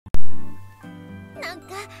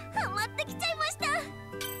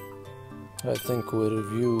I think we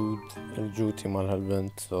reviewed الجوتي مال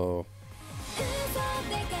هالبنت so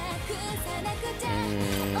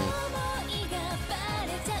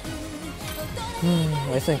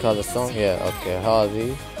I think هذا السونج yeah okay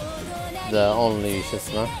هذه the only شو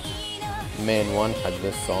اسمه main one حق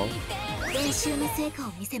this song.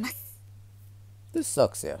 This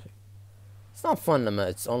sucks يا أخي. It's not fun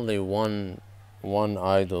لما it's only one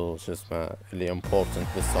idol شو اسمه اللي important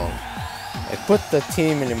بالsong. Like put the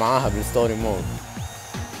team اللي معاها بالstory mode.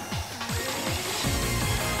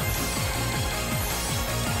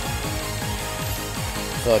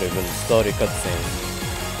 Sorry بالstory cutscene.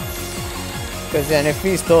 Because يعني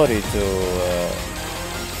في story to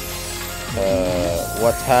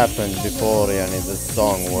what happened before يعني this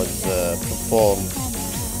song was performed.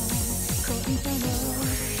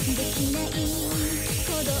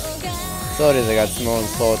 Sorry they got small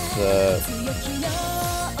thought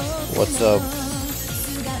what's up.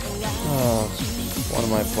 One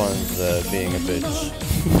of my friends being a bitch.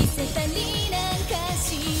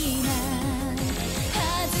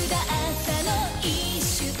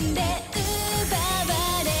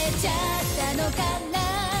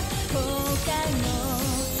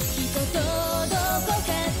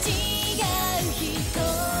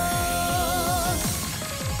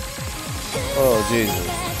 Oh Jesus,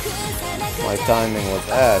 my timing was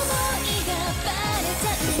ass.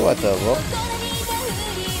 It's whatever.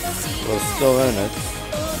 We're still in it.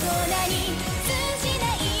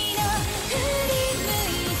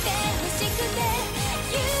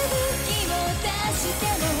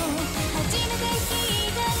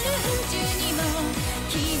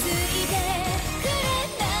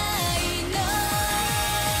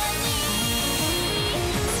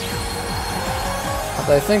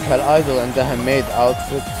 I think هالايدل عندها made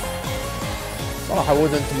outfit صراحة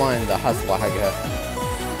wouldn't mind أحصله حقها.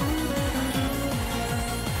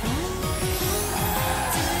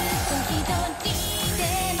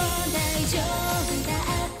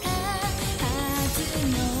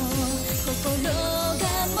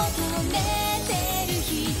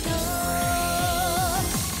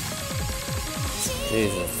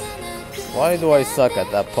 Jesus, why do I suck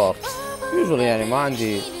at that part? Usually يعني ما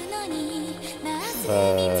عندي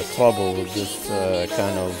trouble with this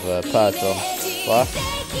kind of pattern, صح؟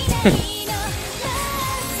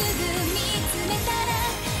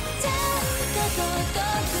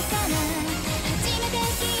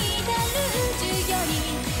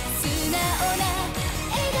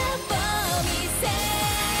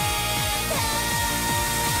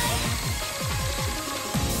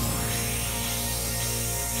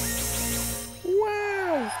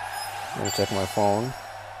 Wow! Let me check my phone.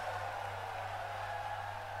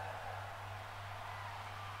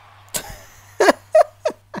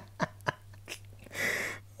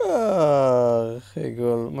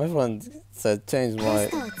 يقول my friend said change my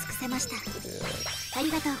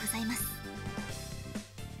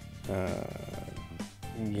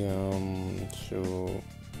شو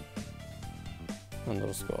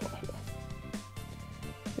underscore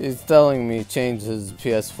he's telling me change his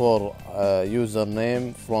PS4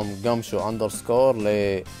 username from gumshoe underscore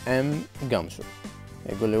ل M gumshoe.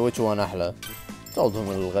 يقول لي which one أحلى. told him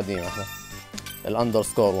القديم أحلى.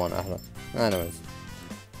 الأندرسكور one أحلى. anyways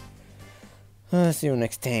see you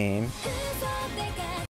next time.